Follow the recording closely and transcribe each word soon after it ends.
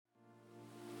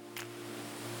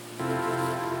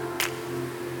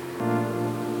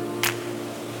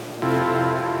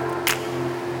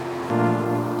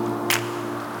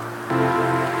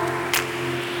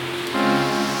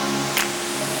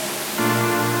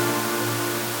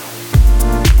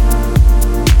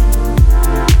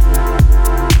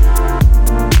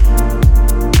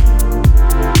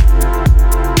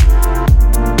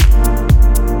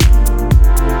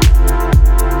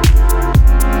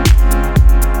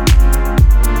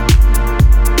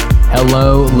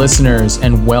Hello, listeners,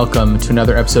 and welcome to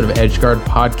another episode of EdgeGuard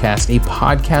Podcast, a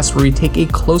podcast where we take a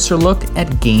closer look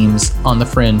at games on the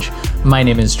fringe. My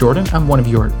name is Jordan. I'm one of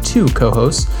your two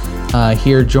co-hosts,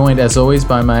 here joined, as always,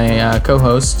 by my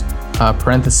co-host,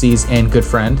 parentheses, and good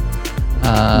friend,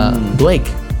 Blake.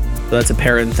 So that's a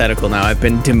parenthetical now. I've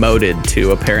been demoted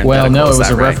to a parenthetical. Well, no, it was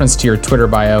a reference to your Twitter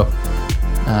bio.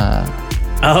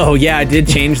 Oh, yeah, I did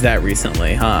change that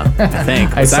recently, huh? I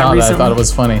think. I saw that. I thought it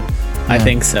was funny. I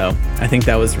think so. I think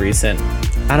that was recent.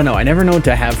 I don't know. I never know what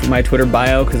to have for my Twitter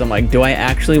bio because I'm like, do I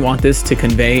actually want this to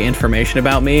convey information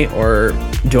about me or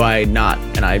do I not?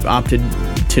 And I opted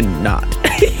to not.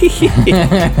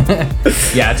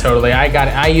 Yeah, totally.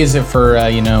 I use it for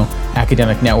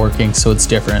academic networking, so it's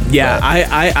different. Yeah,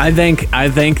 I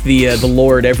thank the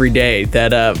Lord every day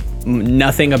that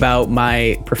nothing about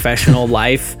my professional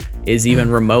life is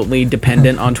even remotely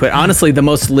dependent on Twitter. Honestly, the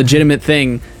most legitimate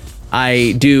thing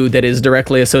I do that is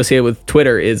directly associated with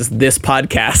Twitter is this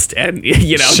podcast, and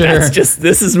Sure.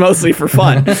 this is mostly for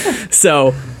fun.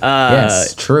 So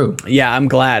yes, true. Yeah, I'm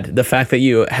glad the fact that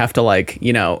you have to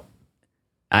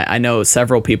I know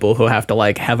several people who have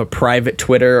to have a private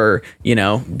Twitter or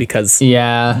because Twitter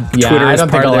I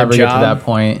don't think I'll ever job. get to that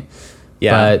point.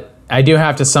 Yeah, but I do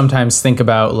have to sometimes think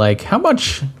about how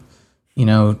much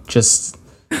just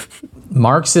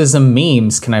Marxism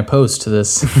memes can I post to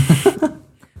this.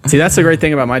 See, that's the great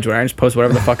thing about my Twitter. I just post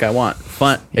whatever the fuck I want.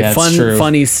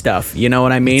 Funny stuff. You know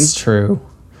what I mean? It's true.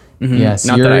 Mm-hmm. Yes,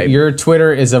 your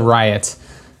Twitter is a riot.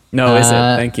 No, is it?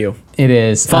 Thank you. It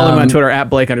is. Follow me on Twitter at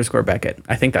Blake_Beckett.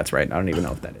 I think that's right. I don't even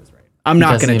know if that is right. I'm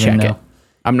not going to check it.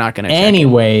 I'm not going to check it.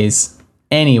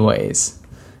 Anyways,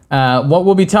 what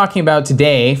we'll be talking about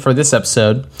today for this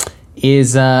episode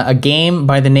is a game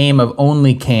by the name of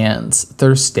Only Cans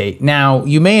Thirst State. Now,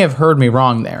 you may have heard me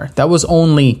wrong there. That was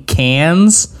Only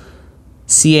Cans,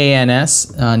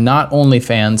 C-A-N-S, not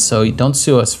OnlyFans, so don't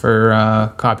sue us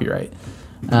for copyright.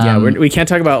 We can't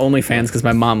talk about OnlyFans because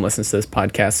my mom listens to this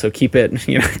podcast, so keep it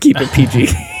PG.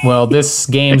 Well, this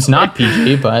game's not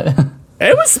PG, but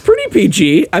it was pretty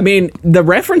PG. I mean, the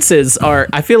references are.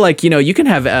 I feel like you can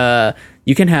have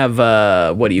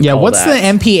what do you call what's that? the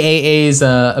MPAA's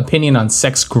opinion on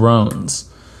sex groans?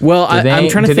 Well, I'm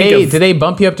trying to think of. Do they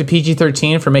bump you up to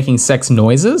PG-13 for making sex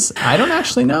noises? I don't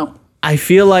actually know. I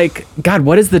feel like, God,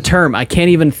 what is the term? I can't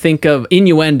even think of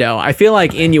innuendo. I feel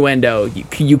like innuendo,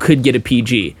 you could get a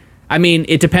PG. I mean,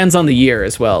 it depends on the year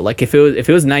as well. Like if it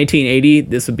was 1980,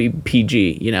 this would be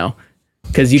PG,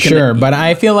 because you can. Sure, but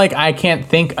I feel like I can't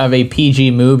think of a PG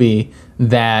movie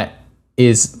that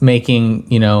is making,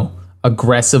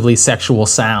 aggressively sexual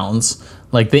sounds.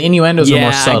 Like the innuendos are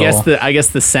more subtle. I guess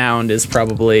the sound is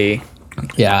probably.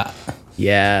 Yeah.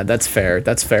 Yeah, that's fair.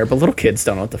 But little kids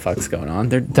don't know what the fuck's going on.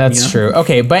 That's true.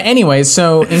 Okay, but anyway,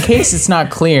 so in case it's not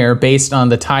clear based on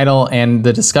the title and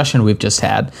the discussion we've just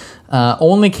had,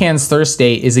 Only Cans Thirst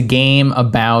State is a game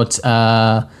about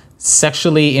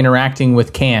sexually interacting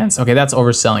with cans. Okay, that's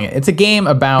overselling it. It's a game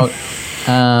about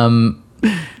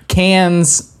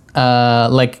cans,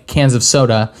 like cans of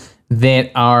soda,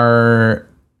 that are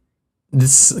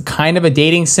this kind of a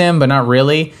dating sim, but not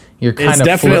really. It's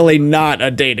definitely not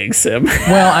a dating sim.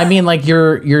 Well, I mean, like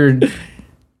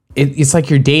it's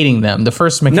like you're dating them. The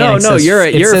first mechanic says you're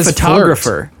a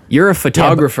photographer. Flirt. You're a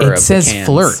photographer. It says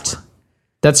flirt.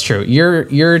 That's true. You're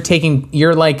they're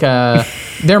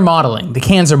modeling. The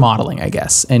cans are modeling, I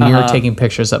guess, and you're taking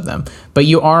pictures of them. But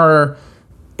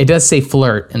it does say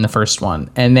flirt in the first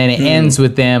one, and then it ends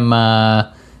with them,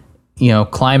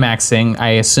 climaxing. I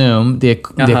assume the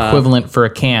equivalent for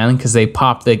a can because they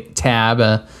pop the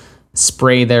tab.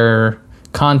 Spray their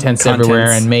contents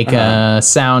everywhere and make a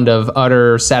sound of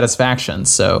utter satisfaction.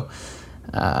 So,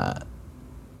 I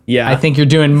think you're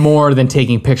doing more than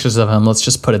taking pictures of them. Let's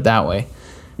just put it that way.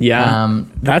 Yeah,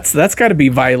 that's got to be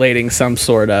violating some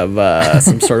sort of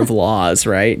laws,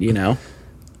 right?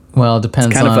 Well, it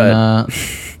depends on.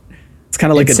 It's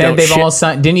kind of like they've all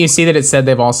signed. Didn't you see that it said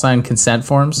they've all signed consent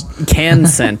forms?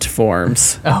 Consent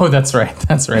forms. Oh, that's right.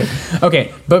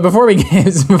 Okay, but before we get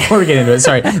into it,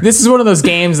 sorry. This is one of those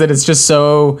games that it's just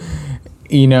so,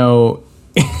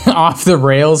 off the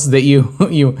rails that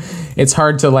you it's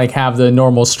hard to have the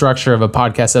normal structure of a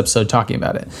podcast episode talking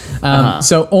about it.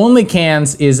 So Only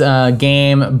Cans is a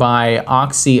game by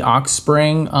Oxy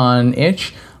Oxspring on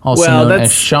itch. Also known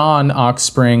as Sean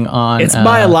Oxspring on It's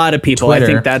by a lot of people. Twitter. I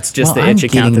think that's just the itch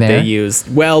account that they use.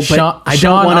 Well, but I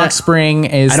don't want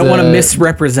to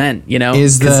misrepresent,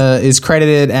 is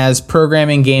credited as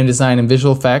programming, game design, and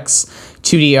visual effects.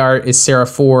 2D art is Sarah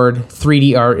Ford.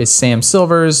 3D art is Sam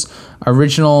Silvers.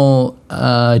 Original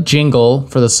jingle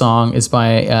for the song is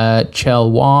by Chell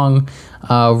Wong.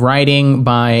 Writing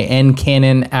by N.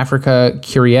 Cannon, Africa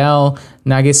Curiel,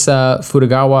 Nagisa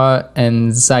Furugawa,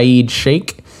 and Zaid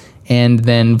Sheikh. And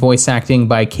then voice acting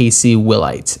by Casey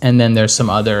Willite. And then there's some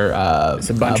other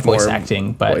voice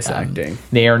acting, but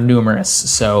they are numerous.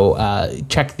 So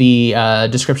check the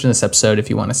description of this episode if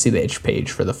you want to see the itch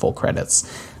page for the full credits.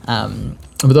 But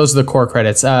those are the core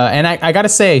credits. And I got to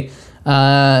say,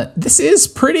 this is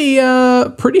pretty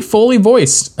fully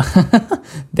voiced.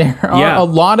 There are a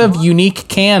lot of unique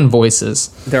can voices.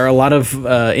 There are a lot of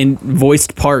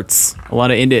voiced parts. A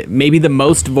lot of maybe the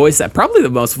most probably the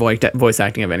most voice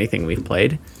acting of anything we've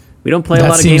played. We don't play a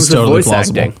lot of games with voice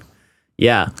acting.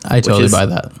 Yeah, I totally buy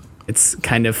that. It's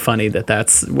kind of funny that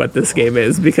that's what this game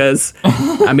is, because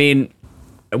I mean,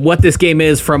 what this game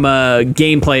is from a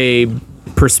gameplay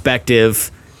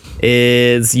perspective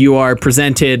is you are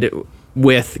presented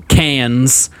with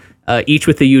cans, each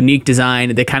with a unique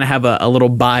design. They kind of have a little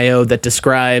bio that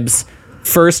describes.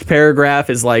 First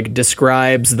paragraph is like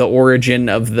describes the origin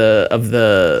of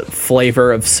the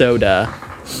flavor of soda,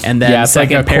 and then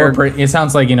second like corporate. It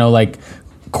sounds like like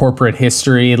corporate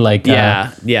history. Like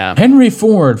Henry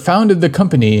Ford founded the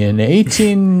company in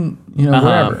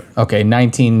whatever. Okay,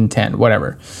 1910,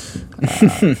 whatever.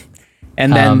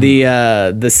 And then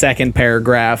the second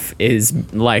paragraph is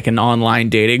like an online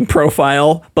dating what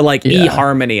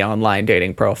eHarmony online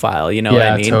dating profile. You know what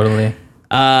I mean? Totally.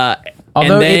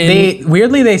 Although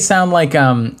they sound like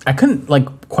I couldn't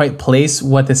quite place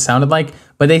what this sounded like,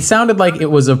 but they sounded like it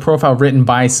was a profile written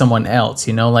by someone else.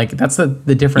 Like that's the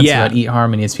difference about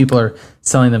eHarmony is people are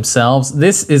selling themselves.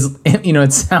 This is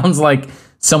it sounds like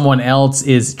someone else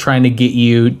is trying to get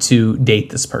you to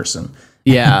date this person.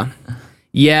 Yeah.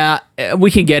 Yeah, we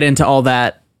can get into all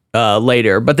that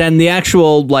later. But then the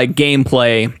actual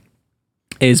gameplay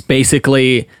is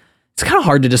basically, it's kind of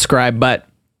hard to describe, but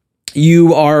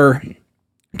you are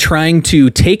trying to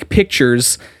take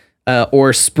pictures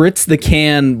or spritz the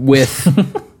can with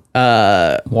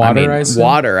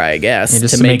water, I guess,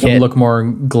 just to make it look more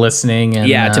glistening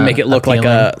and to make it look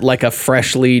appealing. like a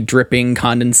freshly dripping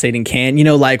condensating can.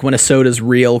 Like when a soda's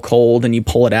real cold and you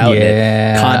pull it out and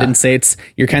it condensates.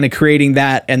 You're kind of creating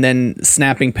that and then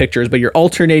snapping pictures, but you're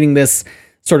alternating this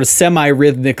sort of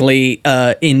semi-rhythmically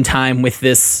in time with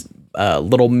this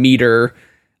little meter,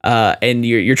 and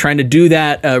you're trying to do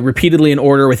that repeatedly in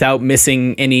order without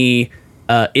missing any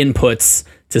inputs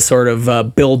to sort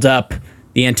of build up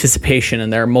the anticipation.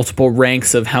 And there are multiple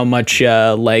ranks of how much fizz,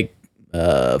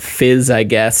 I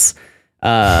guess,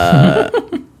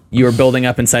 you are building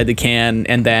up inside the can,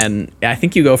 and then I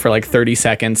think you go for 30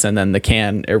 seconds and then the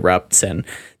can erupts, and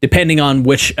depending on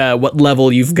what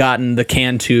level you've gotten the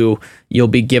can to, you'll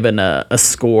be given a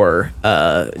score.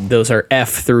 Those are F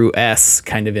through S,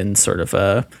 kind of in sort of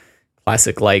a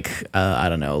classic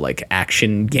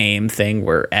action game thing,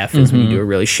 where F is when you do a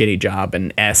really shitty job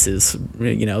and S is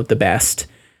the best.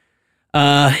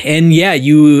 And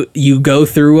you go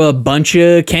through a bunch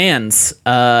of cans,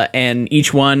 and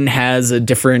each one has a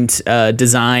different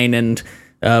design and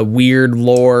weird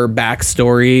lore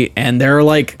backstory, and there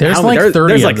are there's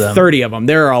 30 of them.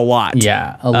 There are a lot.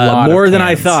 Yeah, a lot more than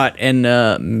I thought, and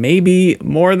maybe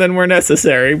more than were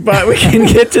necessary. But we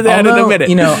can get to that in a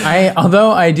minute.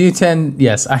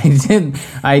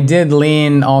 I did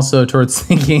lean also towards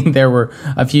thinking there were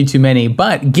a few too many.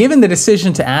 But given the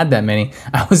decision to add that many,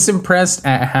 I was impressed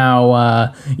at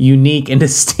how unique and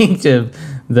distinctive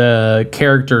the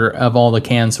character of all the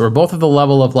cans were, both at the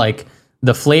level of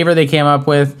the flavor they came up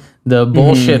with, the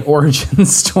bullshit origin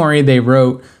story they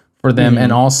wrote for them,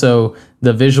 and also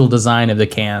the visual design of the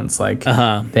cans.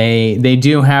 They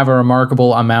do have a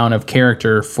remarkable amount of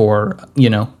character for,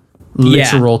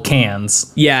 literal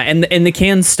cans. Yeah, and the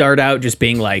cans start out just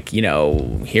being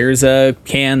here's a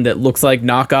can that looks like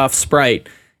knockoff Sprite,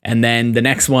 and then the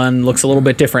next one looks a little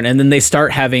bit different, and then they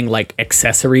start having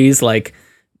accessories,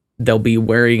 they'll be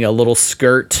wearing a little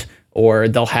skirt, or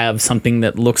they'll have something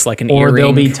that looks like an earring. Or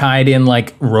they'll be tied in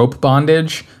rope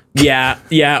bondage. Yeah,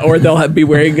 or they'll be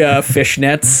wearing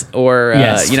fishnets, or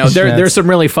fishnets. There's some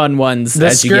really fun ones. The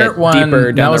as skirt you get one,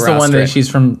 deeper down that was the the one that roster. she's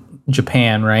from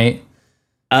Japan, right?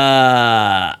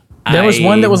 There was I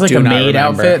one that was do a not maid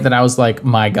remember. outfit that I was like,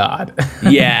 my God.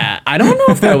 Yeah, I don't know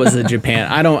if that was a Japan.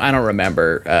 I don't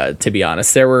remember. To be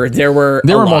honest, there were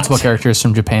multiple characters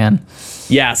from Japan.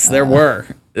 Yes, there were.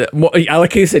 I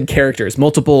like how you said characters,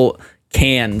 multiple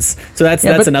cans. So that's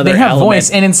another they have element.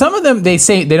 voice, and in some of them they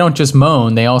don't just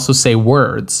moan, they also say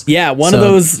words. Yeah, one of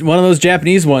those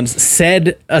Japanese ones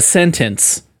said a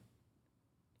sentence.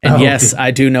 And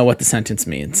I do know what the sentence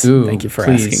means. Ooh, thank you for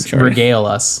please asking, Jordan. regale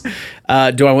us.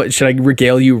 Should I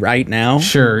regale you right now?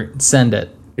 Sure, send it.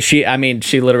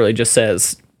 she literally just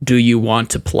says, "Do you want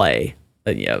to play?"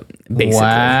 Basically.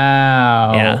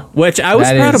 Wow. Yeah. Which I was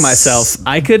proud of myself.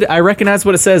 I recognize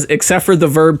what it says, except for the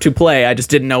verb to play. I just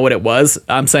didn't know what it was.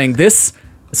 I'm saying this.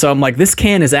 So I'm like, this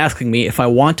can is asking me if I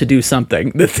want to do something.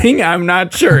 The thing I'm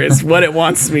not sure is what it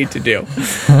wants me to do.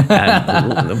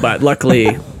 But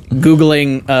luckily,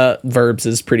 Googling verbs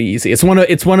is pretty easy. It's one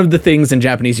of the things in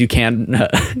Japanese you can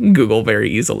Google very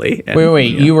easily. And,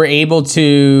 Wait. You were able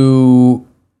to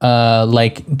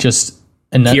just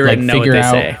hear it and know figure what they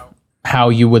out say. How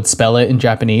you would spell it in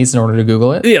Japanese in order to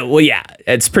Google it? Yeah, well, yeah,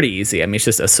 it's pretty easy. I mean, it's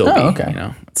just a sobi. Oh, okay.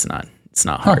 It's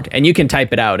not hard, and you can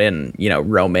type it out in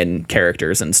Roman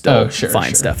characters and still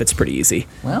find stuff. It's pretty easy.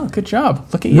 Well, good job.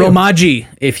 Look at you. Romaji,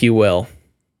 if you will.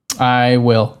 I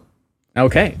will.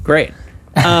 Okay, great.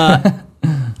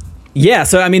 Yeah,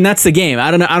 so I mean that's the game.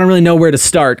 I don't really know where to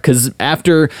start because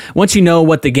once you know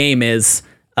what the game is,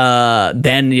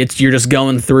 then you're just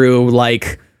going through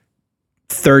like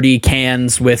 30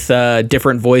 cans with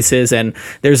different voices, and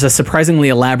there's a surprisingly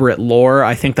elaborate lore.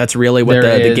 I think that's really what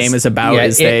the game is about.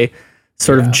 They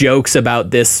sort of jokes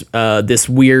about this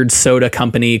weird soda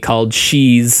company called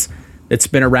Shees that's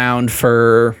been around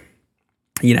for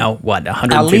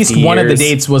 150 at least years. One of the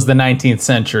dates was the 19th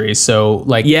century, so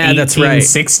like that's right,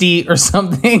 1860 or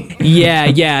something.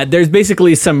 yeah there's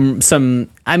basically some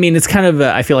I mean it's kind of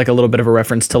I feel like a little bit of a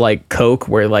reference to like Coke,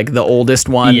 where like the oldest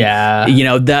one,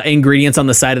 the ingredients on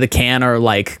the side of the can are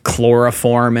like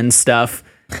chloroform and stuff,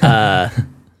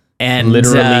 and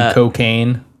literally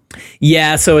cocaine.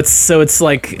 Yeah, so it's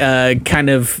like kind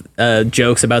of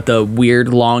jokes about the weird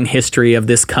long history of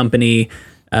this company,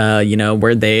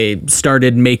 where they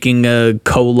started making a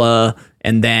cola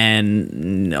and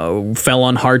then fell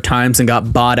on hard times and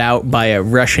got bought out by a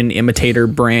Russian imitator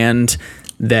brand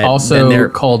that also they're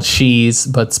called Shees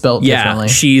but spelled differently.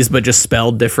 Yeah, Shees but just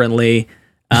spelled differently.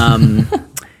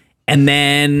 And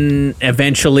then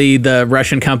eventually the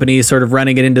Russian company is sort of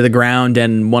running it into the ground,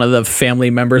 and one of the family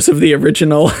members of the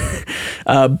original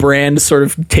brand sort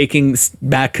of taking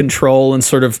back control and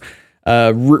sort of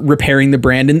repairing the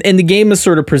brand. And the game is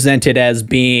sort of presented as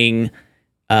being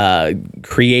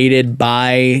created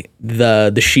by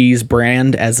the Shees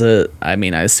brand I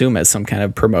assume as some kind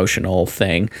of promotional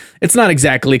thing. It's not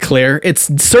exactly clear.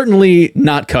 It's certainly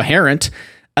not coherent.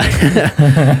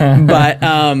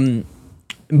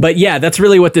 But yeah, that's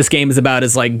really what this game is about,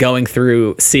 is like going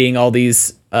through, seeing all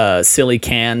these silly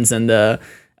cans and the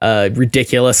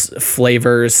ridiculous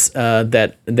flavors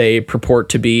that they purport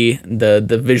to be,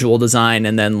 the visual design,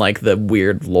 and then like the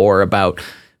weird lore about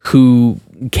who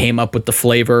came up with the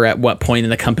flavor at what point in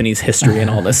the company's history and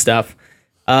all this stuff.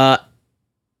 And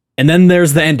then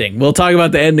there's the ending. We'll talk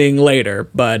about the ending later,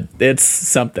 but it's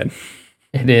something.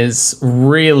 It is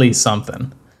really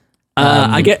something.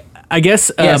 I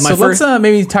guess let's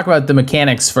maybe talk about the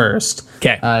mechanics first.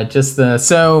 Okay.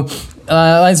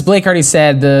 As Blake already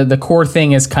said, the core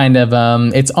thing is kind of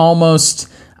it's almost,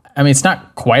 it's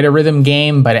not quite a rhythm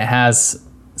game, but it has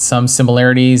some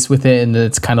similarities with it, and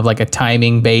it's kind of like a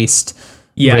timing based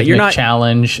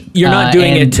challenge. You're not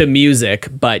doing it to music,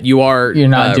 but you're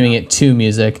not doing it to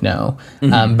music, no.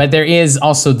 Mm-hmm. But there is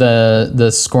also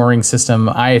the scoring system.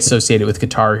 I associate it with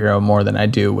Guitar Hero more than I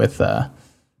do with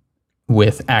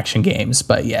action games,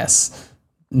 but yes.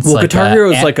 Well, Guitar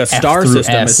Hero is like a star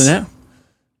system, isn't it?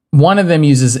 One of them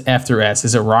uses F through S.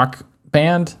 Is it Rock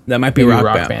Band? That might be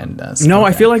Rock Band. Does. No,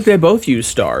 okay. I feel like they both use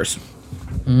stars.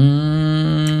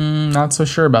 Not so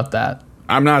sure about that.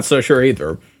 I'm not so sure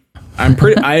either.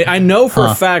 I know for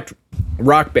a fact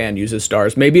Rock Band uses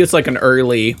stars. Maybe it's like an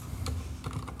early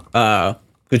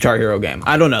Guitar Hero game.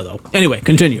 I don't know though. Anyway,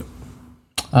 continue.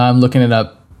 I'm looking it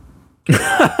up.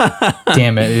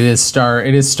 Damn it! It is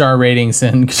star ratings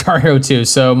in Guitar Hero 2.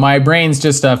 So my brain's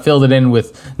just filled it in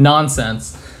with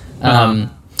nonsense.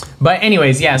 But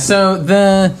anyways, yeah. So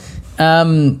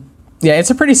it's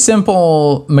a pretty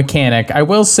simple mechanic. I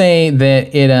will say that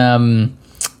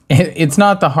it's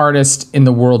not the hardest in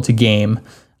the world to game.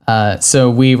 So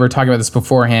we were talking about this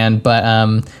beforehand,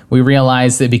 but we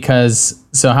realized that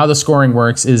how the scoring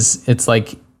works is it's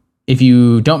like if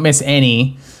you don't miss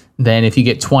any, then if you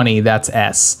get 20, that's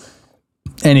S.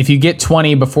 And if you get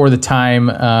 20 before the time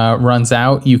runs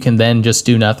out, you can then just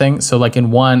do nothing. So like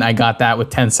in one, I got that with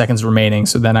 10 seconds remaining.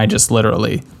 So then I just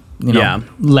literally,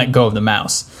 let go of the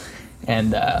mouse.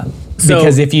 And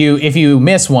because if you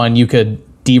miss one, you could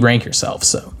derank yourself.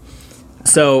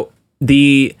 So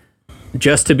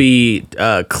just to be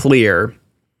clear,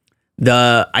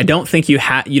 I don't think you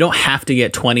don't have to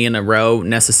get 20 in a row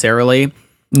necessarily.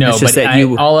 No, but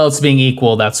all else being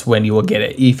equal, that's when you will get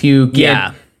it. If you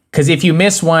get because if you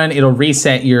miss one, it'll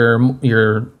reset your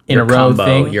in a row combo,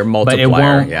 thing, your but it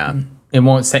multiplier,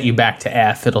 won't set you back to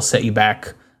F. It'll set you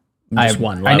back. Just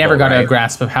one I never level, got a right?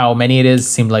 grasp of how many it is. It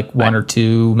seemed like one or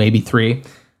two, maybe three.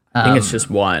 I think it's just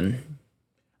one.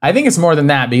 I think it's more than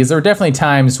that because there were definitely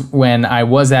times when I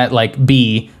was at like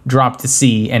B, dropped to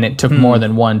C, and it took more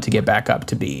than one to get back up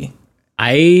to B.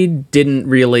 I didn't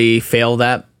really fail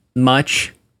that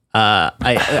much.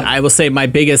 I will say my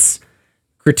biggest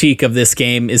critique of this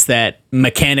game is that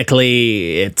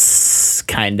mechanically it's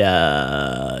kind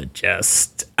of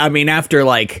just, I mean, after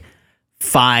like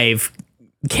 5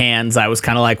 cans, I was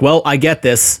kind of like, well, I get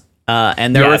this.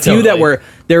 And there were a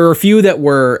few that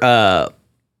were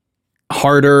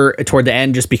harder toward the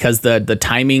end just because the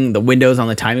timing, the windows on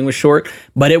the timing was short,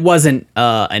 but it wasn't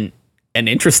an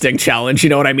interesting challenge. You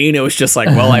know what I mean? It was just like,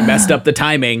 well, I messed up the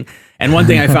timing. And one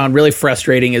thing I found really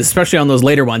frustrating is, especially on those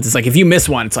later ones, it's like if you miss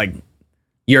one, it's like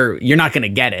you're not going to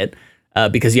get it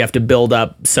because you have to build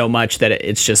up so much that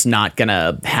it's just not going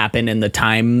to happen in the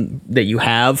time that you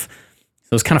have.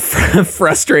 So it's kind of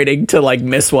frustrating to like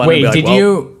miss one. Wait, and be like, did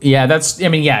you? Yeah, that's. I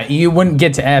mean, yeah, you wouldn't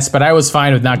get to S, but I was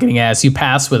fine with not getting S. You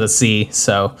passed with a C,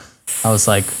 so I was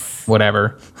like,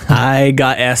 whatever. I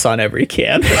got S on every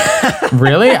can.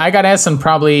 Really? I got S on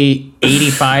probably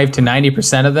 85 to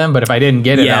 90% of them, but if I didn't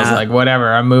get it, I was Yeah. like,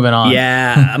 whatever, I'm moving on.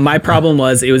 Yeah, my problem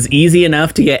was it was easy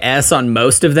enough to get S on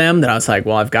most of them that I was like,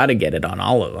 well, I've got to get it on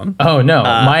all of them. Oh no,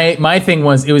 my thing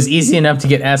was it was easy enough to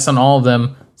get S on all of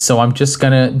them, so I'm just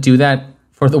gonna do that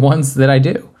for the ones that I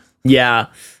do. Yeah,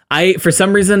 for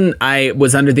some reason I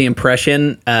was under the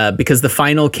impression because the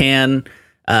final can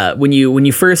when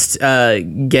you first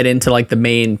get into like the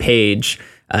main page,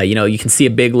 you can see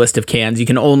a big list of cans. You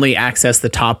can only access the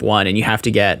top one, and you have to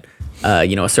get a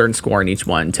certain score in each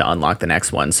one to unlock the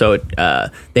next one. So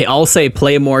they all say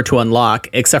play more to unlock,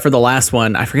 except for the last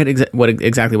one. I forget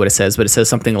exactly what it says, but it says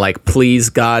something like, please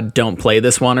God, don't play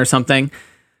this one or something.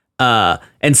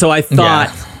 And so I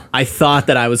thought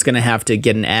that I was going to have to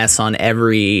get an S on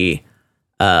every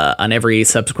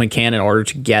subsequent can in order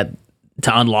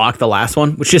to unlock the last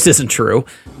one, which just isn't true.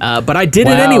 But I did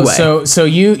it anyway. So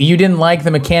you didn't like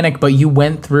the mechanic, but you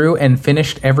went through and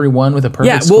finished every one with a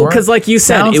perfect score? Yeah, well, because like you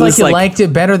said, Sounds it was like you like, liked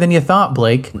it better than you thought,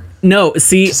 Blake. no,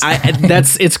 see,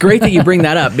 it's great that you bring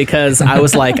that up because I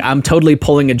was like, I'm totally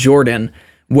pulling a Jordan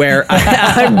where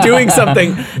I'm doing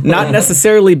something not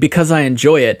necessarily because I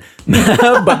enjoy it,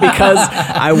 but because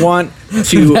I want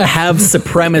to have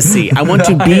supremacy. I want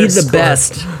to be the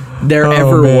best there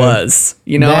ever was.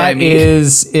 You know what I mean?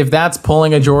 If that's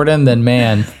pulling a Jordan, then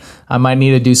man, I might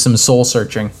need to do some soul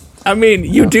searching. I mean,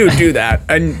 you do that.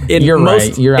 And You're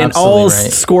right. You're in absolutely all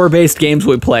right. score-based games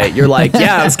we play, you're like,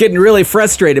 yeah, I was getting really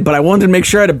frustrated, but I wanted to make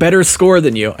sure I had a better score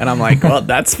than you. And I'm like, well,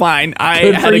 that's fine. I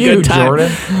Good had for a you, good time.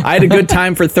 Jordan. I had a good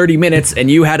time for 30 minutes,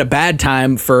 and you had a bad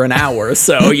time for an hour.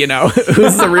 So,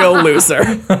 who's the real loser?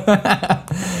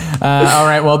 All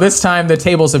right. Well, this time the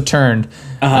tables have turned.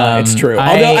 It's true.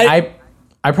 I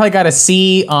probably got a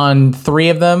C on 3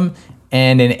 of them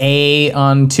and an A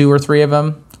on 2 or 3 of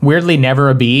them. Weirdly,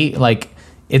 never a B. Like,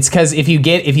 it's because if you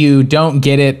don't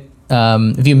get it,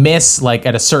 if you miss like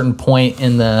at a certain point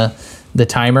in the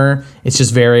timer, it's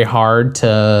just very hard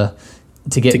to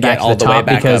get back all to the the way top.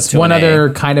 back up Because to one an A.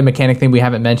 other kind of mechanic thing we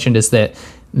haven't mentioned is that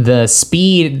the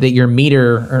speed that your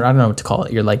meter, or I don't know what to call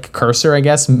it, your like cursor, I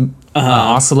guess,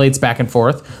 oscillates back and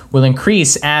forth, will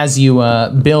increase as you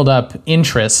build up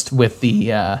interest with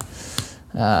the.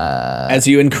 As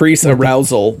you increase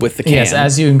arousal with the can. Yes,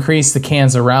 as you increase the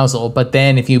can's arousal, but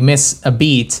then if you miss a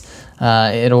beat,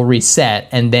 it'll reset,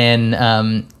 and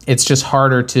then it's just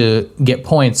harder to get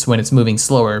points when it's moving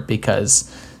slower because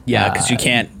because you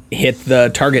can't hit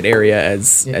the target area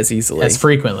as easily, as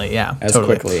frequently, as totally.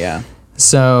 quickly, yeah.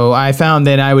 So I found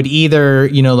that I would either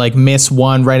like miss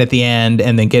one right at the end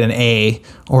and then get an A,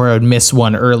 or I would miss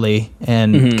one early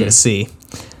and get a C.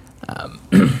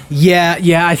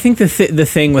 Yeah. I think the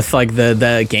thing with like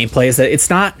the gameplay is that it's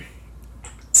not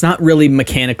really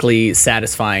mechanically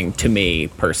satisfying to me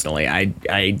personally.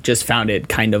 I just found it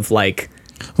kind of like.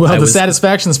 Well, the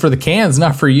satisfaction's for the cans,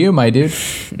 not for you, my dude.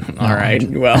 All right.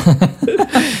 Well,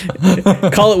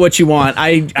 call it what you want.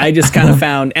 I just kind of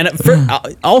found, and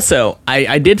also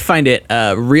I did find it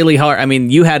really hard. I mean,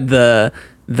 you had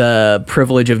the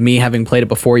privilege of me having played it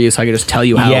before you, so I could just tell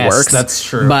you how it works. That's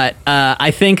true. But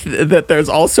I think that there's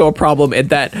also a problem in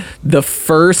that the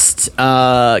first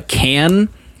can,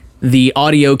 the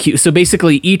audio cue. So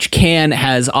basically, each can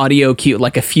has audio cue,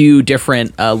 like a few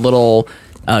different little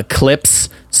clips.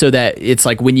 so that it's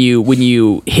like when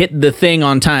you hit the thing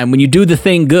on time, when you do the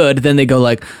thing good, then they go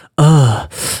like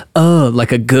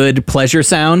like a good pleasure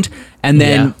sound, and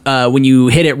then when you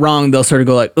hit it wrong, they'll sort of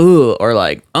go like or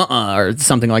like or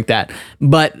something like that.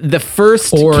 But the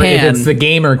first or if it's the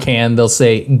gamer can, they'll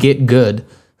say get good.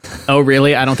 Oh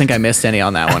really? I don't think I missed any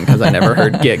on that one because I never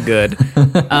heard get good.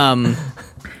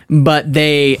 But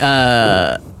they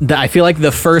I feel like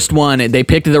the first one, they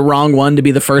picked the wrong one to be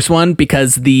the first one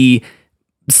because the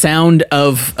sound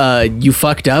of you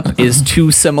fucked up is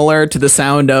too similar to the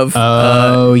sound of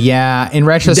in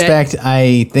retrospect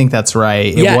I think that's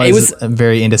right. It was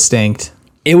very indistinct.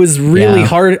 It was really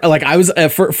hard. Like I was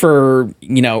for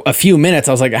a few minutes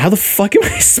I was like, how the fuck am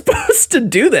I supposed to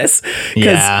do this?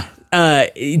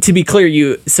 To be clear,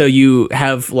 you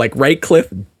have like right click,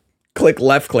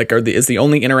 left click is the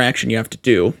only interaction you have to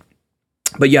do,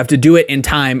 but you have to do it in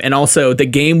time, and also the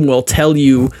game will tell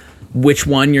you which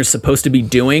one you're supposed to be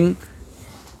doing,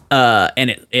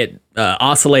 and it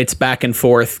oscillates back and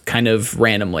forth kind of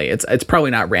randomly. It's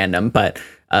probably not random, but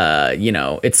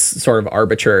it's sort of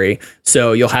arbitrary.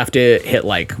 So you'll have to hit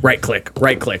like right click,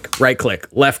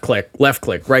 left click,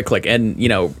 right click,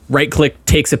 and right click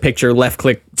takes a picture, left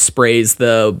click sprays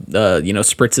the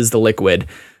spritzes the liquid.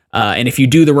 And if you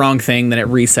do the wrong thing, then it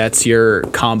resets your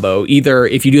combo.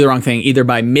 If you do the wrong thing, either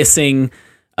by missing,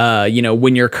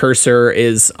 when your cursor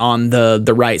is on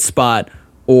the right spot,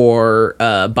 or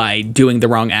by doing the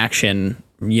wrong action,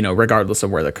 regardless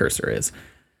of where the cursor is.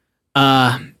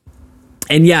 And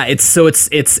yeah,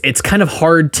 it's kind of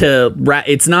hard to wrap.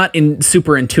 It's not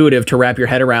super intuitive to wrap your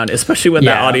head around, especially when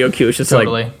that audio cue is just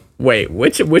like, wait,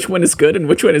 which one is good and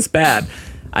which one is bad?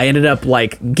 I ended up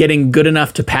like getting good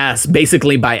enough to pass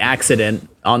basically by accident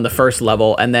on the first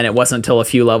level, and then it wasn't until a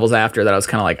few levels after that I was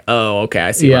kind of like, oh, okay,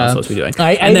 I see what I'm supposed to be doing.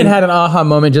 I even had an aha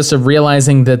moment just of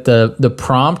realizing that the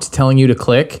prompt telling you to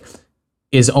click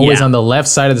is always on the left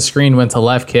side of the screen when it's a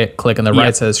left click, and the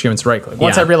right side of the screen when it's right click.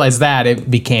 Once I realized that,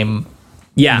 it became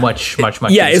much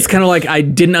easier. It's kind of like I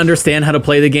didn't understand how to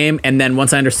play the game, and then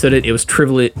once I understood it, it was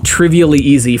trivially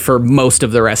easy for most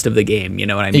of the rest of the game. You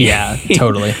know what I mean? Yeah,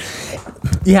 totally.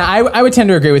 Yeah, I would tend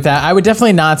to agree with that. I would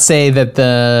definitely not say that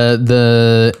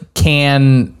the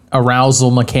can arousal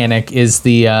mechanic is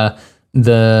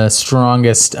the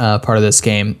strongest part of this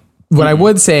game. What I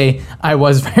would say I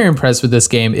was very impressed with this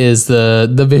game is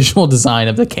the visual design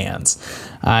of the cans.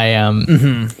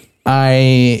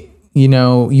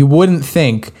 You wouldn't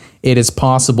think it is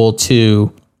possible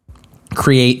to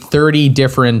create 30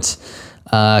 different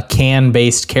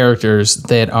can-based characters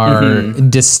that are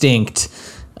distinct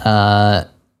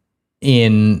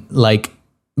in like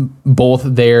both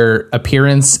their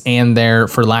appearance and their,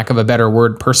 for lack of a better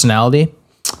word, personality.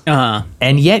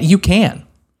 And yet you can.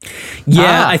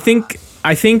 Yeah, I think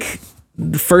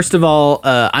first of all,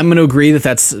 I'm going to agree that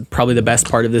that's probably the best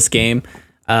part of this game.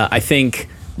 I think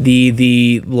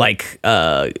the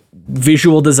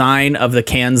visual design of the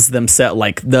cans themselves,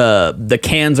 like the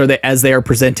cans as they are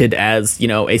presented as,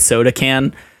 a soda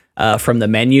can from the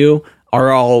menu,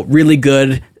 are all really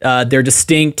good. They're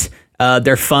distinct.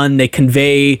 They're fun. They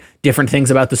convey different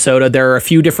things about the soda. There are a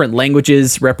few different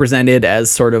languages represented as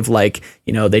sort of like,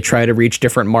 they try to reach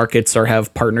different markets or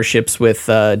have partnerships with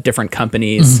different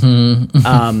companies. And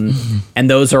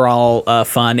those are all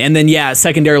fun. And then,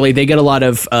 secondarily, they get a lot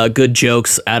of good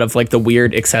jokes out of like the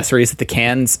weird accessories that the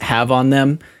cans have on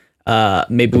them.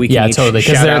 Maybe we can totally,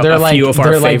 because they're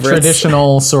like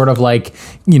traditional sort of like,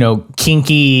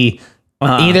 kinky,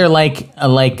 either like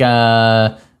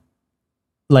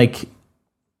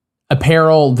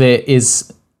apparel that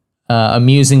is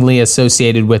amusingly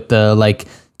associated with the like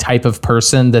type of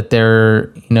person that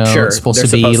they're supposed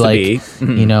to be,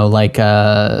 like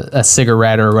a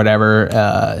cigarette or whatever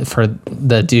for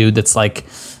the dude that's like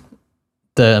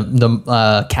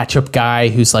the ketchup guy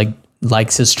who's like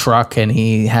likes his truck and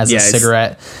he has a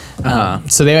cigarette.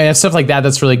 So they have stuff like that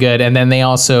that's really good, and then they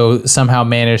also somehow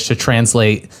manage to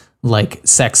translate like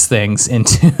sex things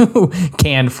into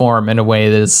canned form in a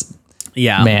way that is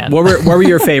man. What were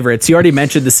your favorites? You already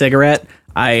mentioned the cigarette.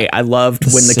 I loved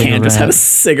when the can just had a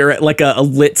cigarette, like a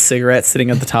lit cigarette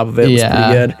sitting at the top of it. It was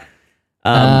pretty good.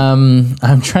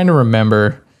 I'm trying to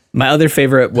remember. My other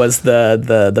favorite was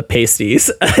the pasties.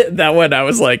 That one I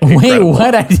was like, wait, incredible.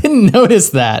 what? I didn't notice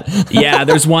that. Yeah,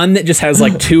 there's one that just has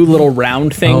like two little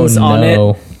round things on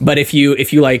it. But if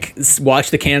you like watch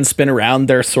the can spin around,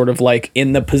 they're sort of like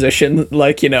in the position,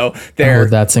 like, they're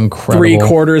that's incredible.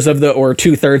 3/4 of or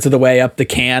 2/3 of the way up the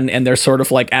can, and they're sort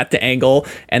of like at the angle,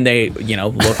 and they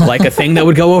look like a thing that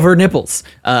would go over nipples.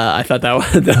 I thought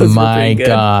that was my pretty good.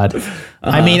 God.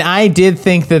 I mean, I did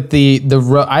think that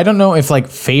I don't know if like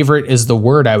favorite is the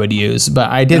word I would use,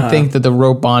 but I did think that the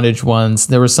rope bondage ones,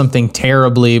 there was something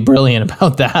terribly brilliant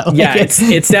about that. Like, yeah,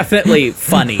 it's definitely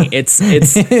funny. It's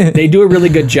they do a really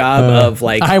good job of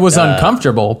like. I was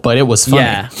uncomfortable, but it was funny.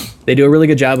 Yeah, they do a really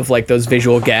good job of like those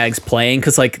visual gags playing,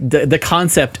 because like the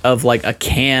concept of like a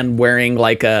can wearing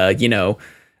like a, you know,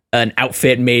 an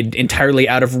outfit made entirely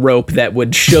out of rope that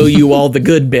would show you all the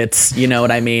good bits, you know what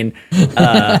I mean?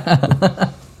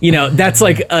 You know, that's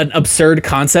like an absurd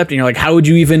concept, and you're like, how would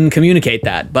you even communicate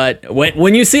that? But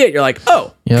when you see it, you're like,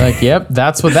 oh. You're like, yep,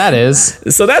 that's what that is.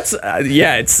 So that's,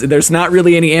 there's not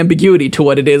really any ambiguity to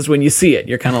what it is when you see it.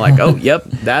 You're kind of like, oh, yep,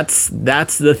 that's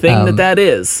the thing that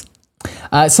is.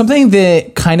 Something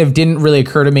that kind of didn't really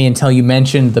occur to me until you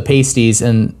mentioned the pasties,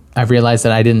 and I've realized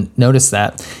that I didn't notice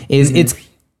that, is it's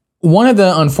one of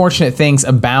the unfortunate things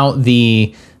about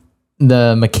the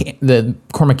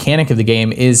core mechanic of the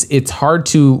game is it's hard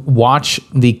to watch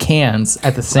the cans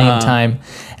at the same time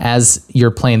as you're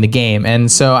playing the game.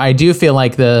 And so I do feel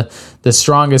like the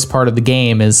strongest part of the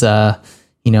game is,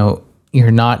 you know, you're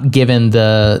not given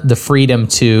the freedom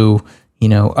to, you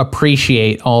know,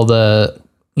 appreciate all the,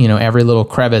 you know, every little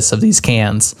crevice of these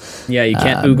cans. Yeah, you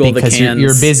can't oogle the cans. Because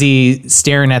you're busy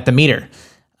staring at the meter.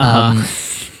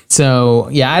 So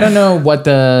yeah, I don't know what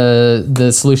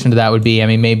the solution to that would be. I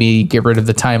mean, maybe get rid of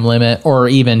the time limit, or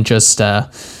even just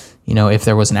you know, if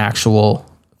there was an actual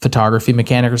photography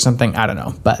mechanic or something. I don't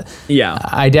know, but yeah,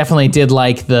 I definitely did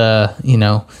like the, you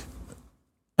know,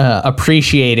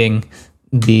 appreciating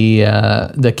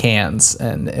the cans,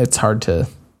 and it's hard to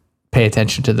pay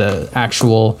attention to the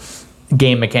actual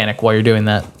game mechanic while you're doing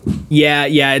that. Yeah,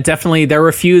 it definitely. There were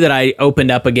a few that I opened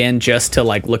up again just to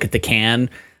like look at the can.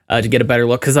 To get a better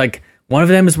look, because like one of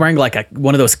them is wearing like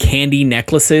one of those candy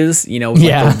necklaces, you know, with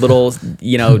like the little,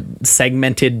 you know,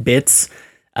 segmented bits.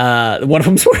 One of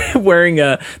them's wearing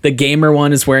the gamer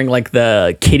one is wearing like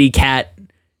the kitty cat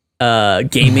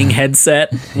gaming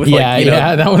headset with like,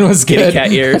 that one was good. Kitty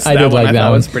cat ears. I did like that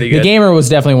one. Was pretty good. The gamer was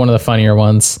definitely one of the funnier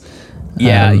ones.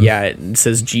 Yeah, it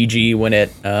says GG when it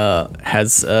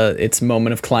has its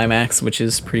moment of climax, which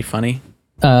is pretty funny.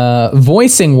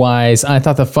 Voicing wise, I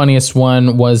thought the funniest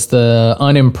one was the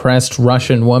unimpressed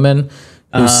Russian woman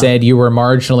who said you were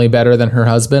marginally better than her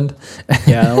husband.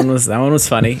 Yeah, that one was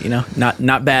funny. You know,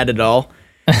 not bad at all.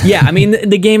 Yeah, I mean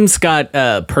the game's got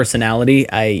personality.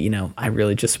 I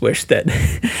really just wish that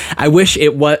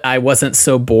I wasn't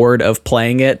so bored of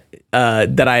playing it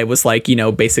that I was like, you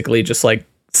know, basically just like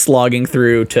slogging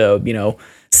through to, you know,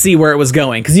 see where it was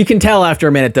going, because you can tell after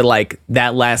a minute that like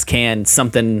that last can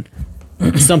something's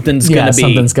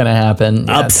gonna happen.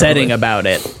 Upsetting about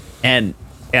it. And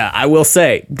yeah, I will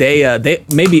say they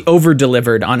maybe over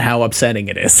delivered on how upsetting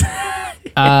it is.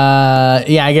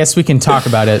 I guess we can talk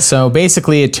about it. So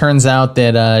basically it turns out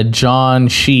that John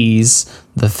Shees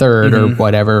the third, or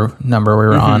whatever number we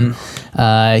were on,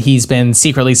 he's been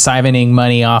secretly siphoning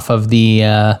money off of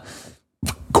the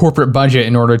corporate budget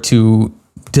in order to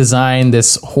design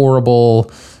this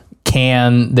horrible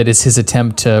can that is his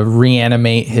attempt to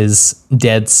reanimate his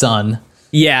dead son.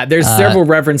 Yeah, there's several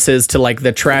references to like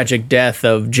the tragic death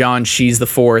of John Shees the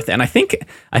Fourth, and I think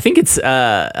it's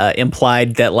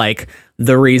implied that like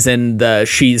the reason the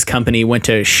Shees company went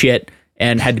to shit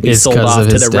and had to be sold off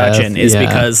to the Russian is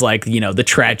because like, you know, the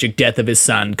tragic death of his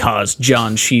son caused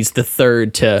John Shees the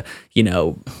Third to, you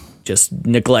know, just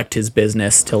neglect his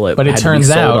business till it. But it turns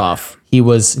out he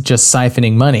was just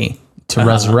siphoning money to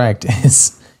resurrect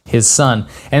his son.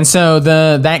 And so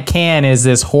that can is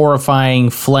this horrifying,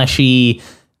 fleshy,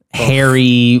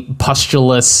 hairy,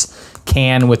 pustulous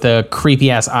can with a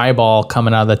creepy ass eyeball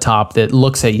coming out of the top that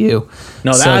looks at you.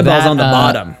 No, that eyeball's on the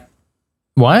bottom.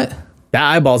 What? That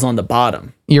eyeball's on the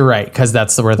bottom. You're right, because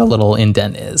that's where the little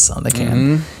indent is on the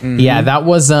can. Yeah, that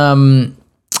was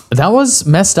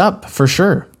messed up for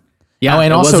sure. Yeah,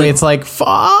 and also it's like,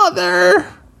 Father.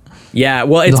 Yeah,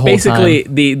 well, it's basically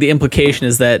the implication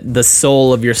is that the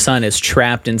soul of your son is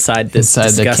trapped inside this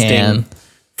disgusting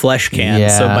flesh can. Yeah.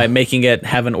 So by making it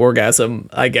have an orgasm,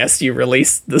 I guess you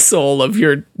release the soul of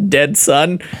your dead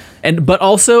son. But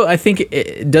also, I think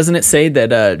doesn't it say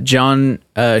that John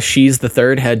Shees the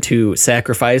Third had to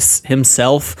sacrifice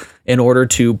himself in order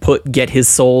to get his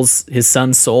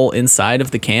son's soul inside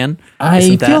of the can?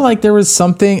 I feel like there was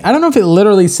something. I don't know if it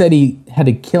literally said he had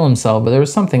to kill himself, but there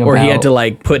was something about, or he had to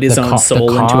like put his own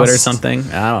soul into it or something.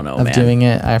 I don't know, man. Doing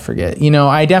it, I forget. You know,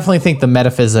 I definitely think the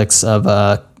metaphysics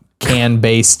of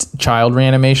can-based child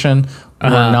reanimation were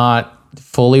not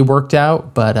fully worked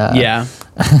out, but yeah.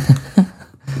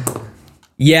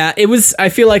 Yeah, it was. I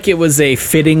feel like it was a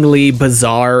fittingly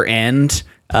bizarre end.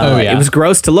 Yeah. It was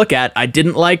gross to look at. I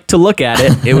didn't like to look at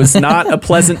it. It was not a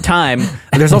pleasant time.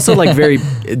 There's also like very,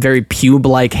 very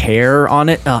pube-like hair on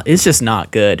it. It's just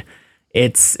not good.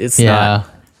 It's not.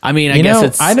 I mean, I guess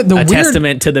it's a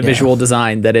testament to the visual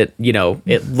design that it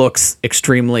looks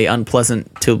extremely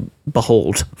unpleasant to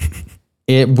behold.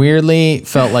 It weirdly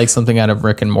felt like something out of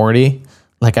Rick and Morty.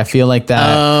 Like I feel like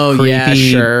that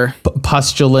creepy,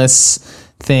 pustulous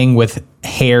thing with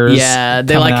hairs. Yeah,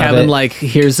 they like having like,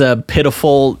 here's a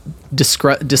pitiful,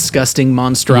 disgusting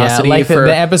monstrosity. Yeah, like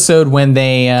the episode when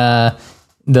they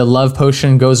the love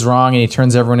potion goes wrong and he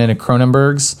turns everyone into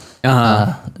Cronenbergs.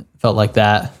 Felt like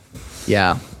that.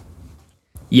 Yeah.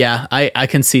 Yeah, I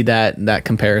can see that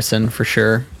comparison for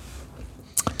sure.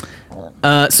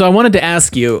 So I wanted to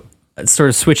ask you, sort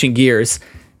of switching gears,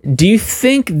 do you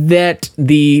think that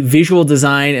the visual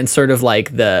design and sort of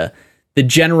like the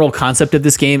general concept of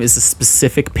this game is a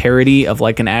specific parody of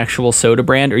like an actual soda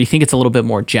brand, or you think it's a little bit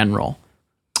more general?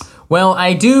 Well,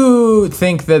 I do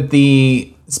think that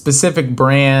the specific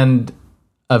brand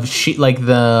of like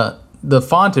the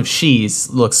font of She's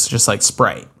looks just like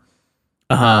Sprite.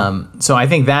 So I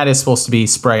think that is supposed to be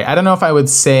Sprite. I don't know if I would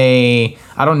say,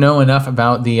 I don't know enough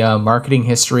about the marketing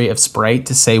history of Sprite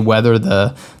to say whether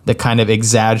the kind of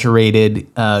exaggerated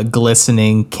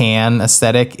glistening can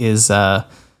aesthetic is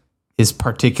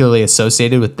particularly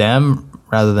associated with them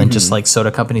rather than just like soda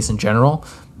companies in general,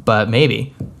 but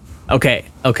maybe. Okay.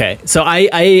 So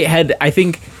I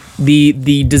think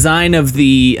the design of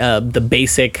the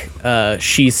basic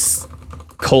She's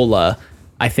cola,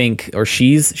 I think, or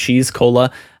She's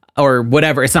cola or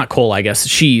whatever. It's not cola, I guess.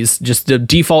 She's just the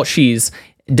default She's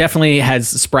definitely has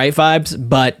Sprite vibes,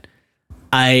 but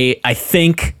I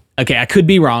think, okay, I could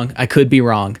be wrong.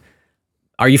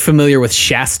 Are you familiar with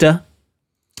Shasta?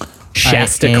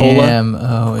 Shasta cola.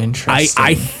 Oh, interesting.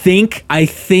 I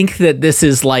think that this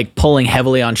is like pulling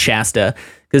heavily on Shasta,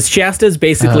 because Shasta is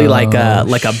basically like a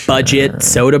budget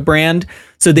soda brand.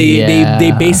 So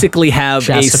they basically have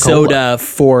Shasta a soda cola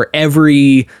for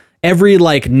every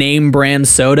like name brand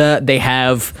soda. They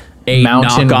have a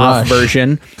Mountain knockoff Rush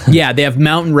version. Yeah, they have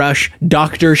Mountain Rush,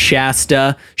 Dr.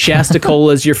 Shasta, Shasta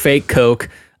Cola is your fake Coke,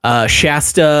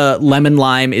 Shasta Lemon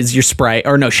Lime is your Sprite,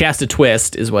 or no, Shasta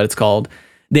Twist is what it's called.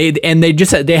 They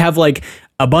have like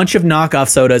a bunch of knockoff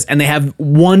sodas, and they have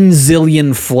 1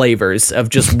 zillion flavors of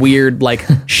just weird, like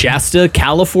Shasta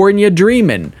California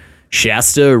Dreamin',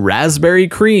 Shasta Raspberry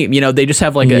Cream. They just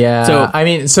have like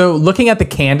so looking at the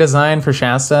can design for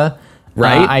Shasta,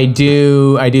 right? I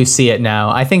do see it now.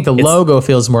 I think the logo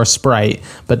feels more Sprite,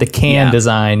 but the can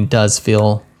design does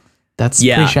feel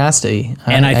pretty Shasta-y.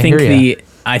 And I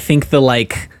think the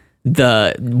like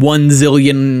the 1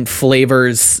 zillion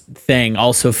flavors thing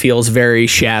also feels very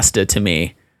Shasta to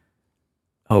me.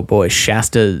 Oh boy,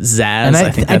 Shasta Zazz. And I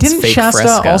think that's didn't fake Shasta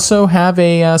Fresca. Also have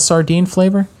a sardine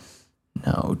flavor?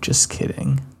 No, just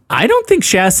kidding. I don't think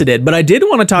Shasta did, but I did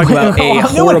want to talk about a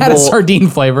horrible... It had a sardine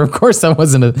flavor. Of course, that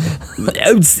wasn't a...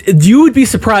 You would be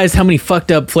surprised how many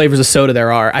fucked up flavors of soda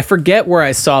there are. I forget where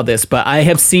I saw this, but I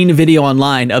have seen a video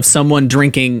online of someone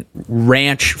drinking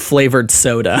ranch flavored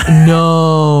soda.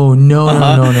 No.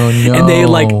 And they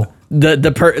like...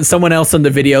 someone else in the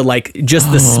video, like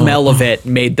just the smell of it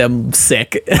made them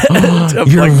sick.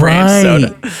 Of You're like right. ranch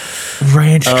soda.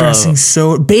 Ranch dressing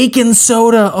soda, bacon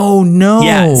soda. Oh no.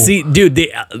 Yeah. See, dude,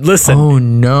 listen. Oh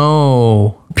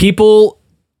no. People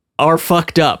are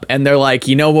fucked up, and they're like,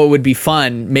 you know what would be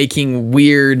fun? Making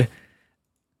weird,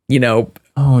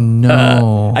 Oh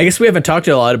no. I guess we haven't talked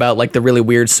a lot about like the really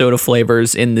weird soda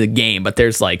flavors in the game, but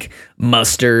there's like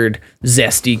mustard,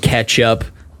 zesty ketchup,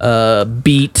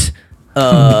 beet,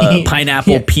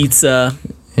 pineapple pizza.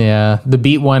 Yeah, the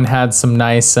beet one had some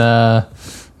nice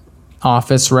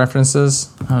Office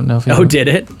references. I don't know if did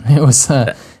it? It was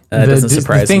doesn't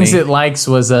surprise the things me. it likes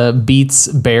was Beats,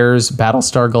 Bears,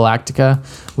 Battlestar Galactica,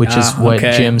 which is what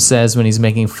Jim says when he's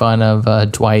making fun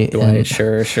of Dwight.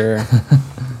 Sure.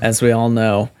 As we all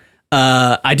know.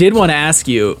 I did want to ask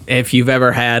you if you've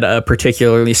ever had a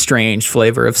particularly strange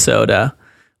flavor of soda,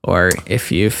 or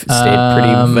if you've stayed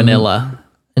pretty vanilla.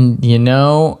 And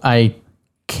I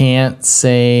can't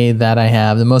say that I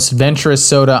have. The most adventurous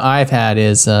soda I've had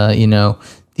is the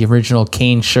original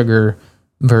cane sugar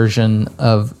version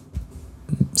of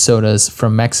sodas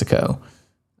from Mexico.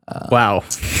 Wow.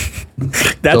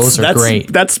 Those are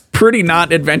great. That's pretty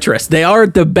not adventurous. They are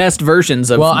the best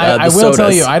versions of I will sodas. tell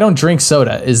you, I don't drink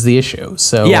soda is the issue.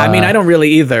 So yeah, I mean, I don't really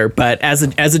either, but as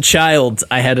a child,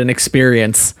 I had an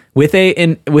experience with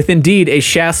indeed a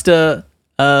Shasta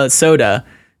soda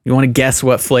You want to guess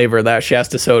what flavor that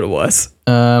Shasta soda was?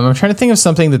 I'm trying to think of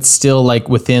something that's still like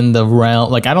within the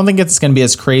realm. Like, I don't think it's going to be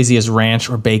as crazy as ranch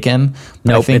or bacon.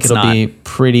 But I think it'll be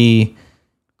pretty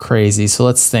crazy. So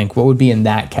let's think. What would be in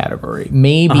that category?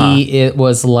 Maybe it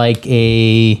was like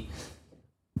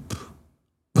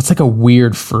what's like a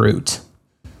weird fruit?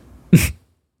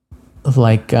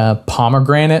 Like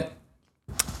pomegranate?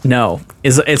 No,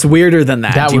 it's weirder than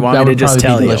that. Do you want me to just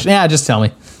tell you? Yeah, just tell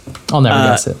me. I'll never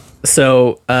guess it.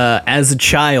 So, as a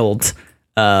child,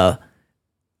 for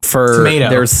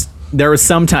tomato. there was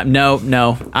some time.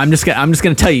 No, I'm just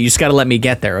gonna tell you. You just got to let me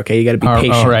get there. Okay, you got to be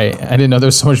patient. All right, I didn't know there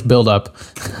was so much buildup.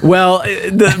 Well,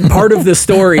 the part of the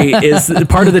story is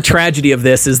part of the tragedy of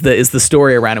this is the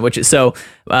story around it. Which is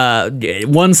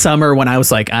one summer when I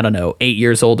was like, I don't know, 8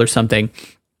 years old or something.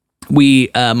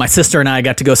 My sister and I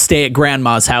got to go stay at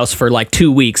grandma's house for like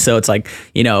 2 weeks. So it's like,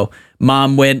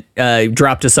 mom went,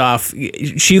 dropped us off.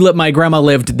 My grandma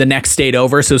lived the next state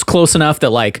over. So it was close enough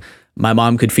that like my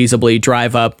mom could feasibly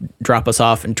drive up, drop us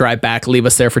off and drive back, leave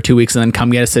us there for 2 weeks and then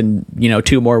come get us in,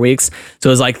 2 more weeks. So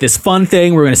it was like this fun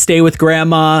thing. We're going to stay with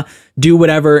grandma, do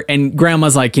whatever. And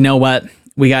grandma's like, you know what?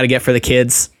 We got to get for the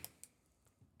kids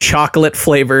chocolate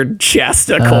flavored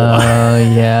Shasta Cola.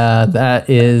 Yeah, that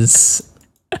is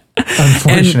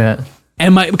unfortunate.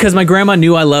 And because my grandma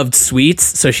knew I loved sweets,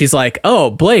 so she's like, "Oh,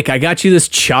 Blake, I got you this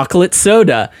chocolate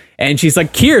soda," and she's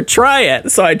like, "Here, try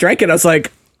it." So I drank it. I was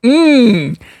like,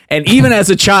 And even as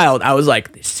a child, I was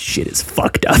like, "This shit is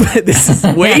fucked up. This is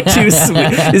way too sweet.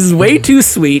 This is way too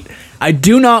sweet. I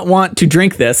do not want to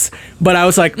drink this." But I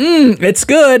was like, "It's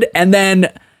good." And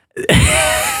then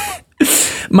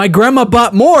my grandma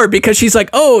bought more because she's like,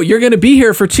 "Oh, you're gonna be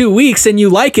here for 2 weeks and you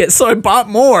like it," so I bought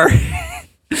more.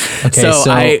 Okay, so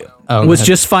I was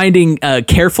just finding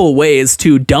careful ways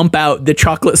to dump out the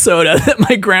chocolate soda that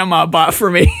my grandma bought for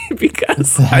me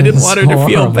because I didn't want her to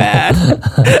feel bad.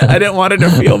 I didn't want her to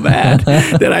feel bad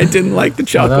that I didn't like the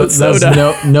chocolate soda.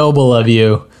 That's noble of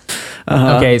you.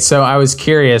 Okay, so I was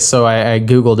curious, so I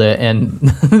Googled it, and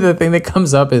the thing that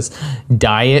comes up is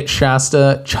Diet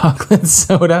Shasta chocolate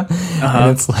soda.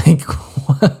 And it's like,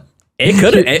 what? It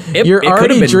could have. You're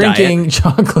already drinking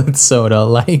chocolate soda,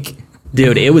 like...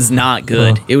 Dude, it was not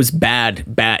good. It was bad.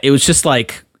 It was just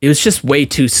way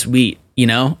too sweet,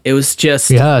 It was just...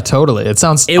 Yeah, totally. It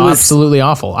sounds absolutely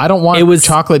awful. I don't want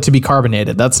chocolate to be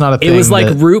carbonated. That's not a thing. It was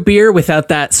like root beer without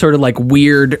that sort of like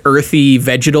weird, earthy,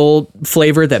 vegetal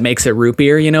flavor that makes it root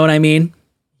beer, you know what I mean?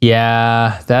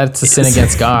 Yeah, that's a sin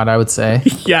against God, I would say.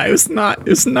 Yeah, it was not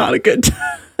a good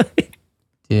time.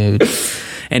 Dude.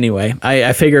 Anyway,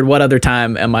 I figured what other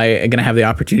time am I going to have the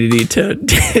opportunity to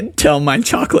tell my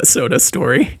chocolate soda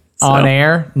story? On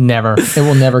air? Never. It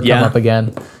will never come up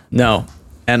again. No.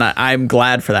 And I'm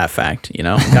glad for that fact,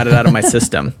 got it out of my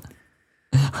system.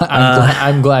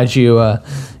 I'm glad you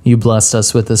blessed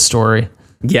us with this story.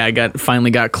 Yeah, I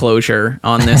finally got closure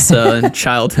on this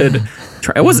childhood.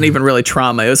 It wasn't even really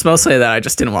trauma. It was mostly that I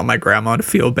just didn't want my grandma to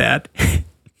feel bad.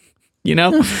 She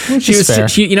was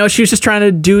just trying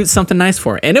to do something nice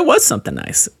for her, and it was something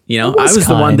nice. I was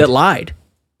the one that lied,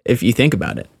 if you think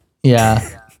about it. Yeah,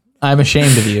 I'm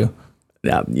ashamed of you.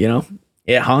 Yeah,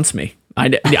 it haunts me.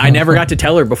 I never got to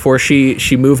tell her before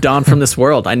she moved on from this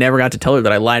world. I never got to tell her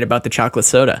that I lied about the chocolate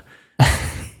soda.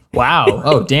 Wow.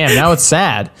 Oh, damn. Now it's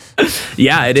sad.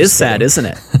 Yeah, it is sad, isn't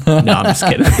it? No, I'm just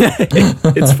kidding.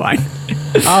 It's fine.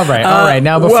 All right.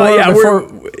 Now, before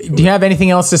do you have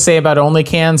anything else to say about Only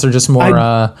Cans, or just more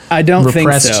I don't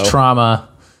repressed think so. Trauma?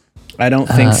 I don't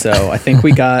think so. I think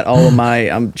we got all of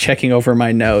I'm checking over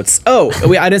my notes. Oh,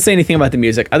 I didn't say anything about the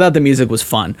music. I thought the music was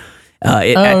fun.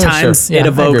 At times sure. Yeah, it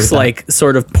evokes like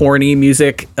sort of porny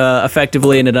music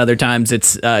effectively, and at other times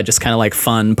it's just kind of like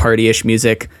fun party-ish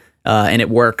music, and it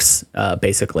works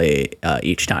basically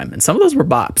each time. And some of those were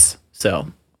bops, so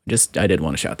I did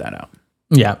want to shout that out.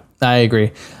 Yeah, I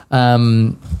agree.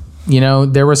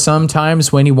 There were some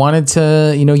times when you wanted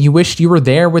to, you wished you were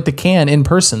there with the can in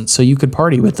person so you could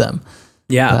party with them.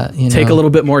 Yeah, take a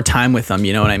little bit more time with them.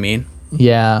 You know what I mean?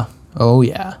 Yeah. Oh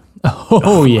yeah.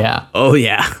 Oh yeah. Oh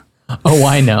yeah. Oh,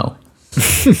 I know.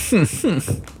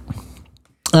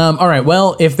 All right.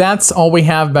 Well, if that's all we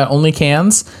have about Only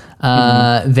Cans,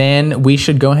 then we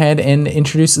should go ahead and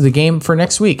introduce the game for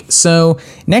next week. So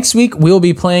next week we'll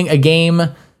be playing a game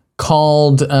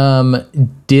called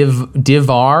Divar.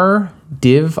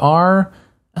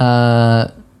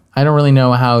 I don't really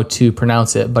know how to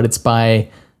pronounce it, but it's by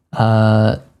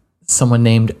someone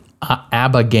named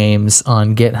ABBA Games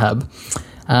on GitHub.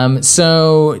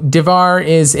 So Divar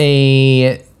is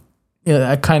a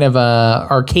kind of a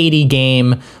arcadey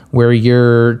game where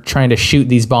you're trying to shoot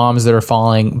these bombs that are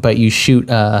falling, but you shoot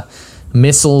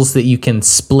missiles that you can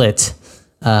split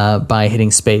by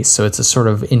hitting space. So it's a sort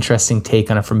of interesting take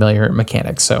on a familiar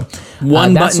mechanic. So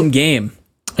one button game.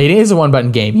 It is a one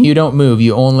button game. You don't move.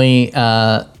 You only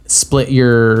split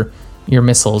your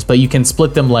missiles, but you can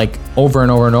split them like over and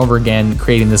over and over again,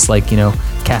 creating this like, you know,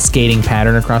 cascading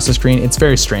pattern across the screen. It's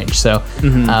very strange. So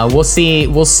we'll see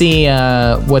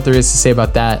what there is to say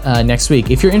about that next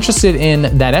week. If you're interested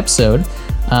in that episode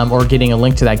or getting a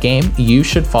link to that game, you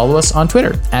should follow us on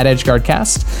Twitter at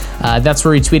EdgeGuardCast. That's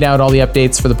where we tweet out all the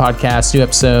updates for the podcast, new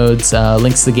episodes,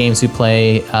 links to the games we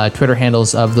play, Twitter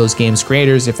handles of those games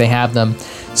creators if they have them.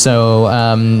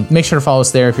 So make sure to follow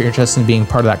us there if you're interested in being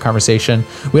part of that conversation.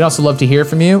 We'd also love to hear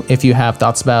from you if you have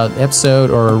thoughts about the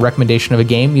episode or a recommendation of a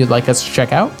game you'd like us to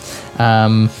check out.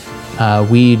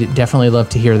 We'd definitely love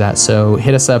to hear that. So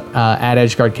hit us up at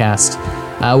EdgeGuardCast.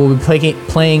 We'll be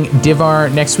playing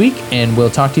Divar next week, and we'll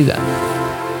talk to you then.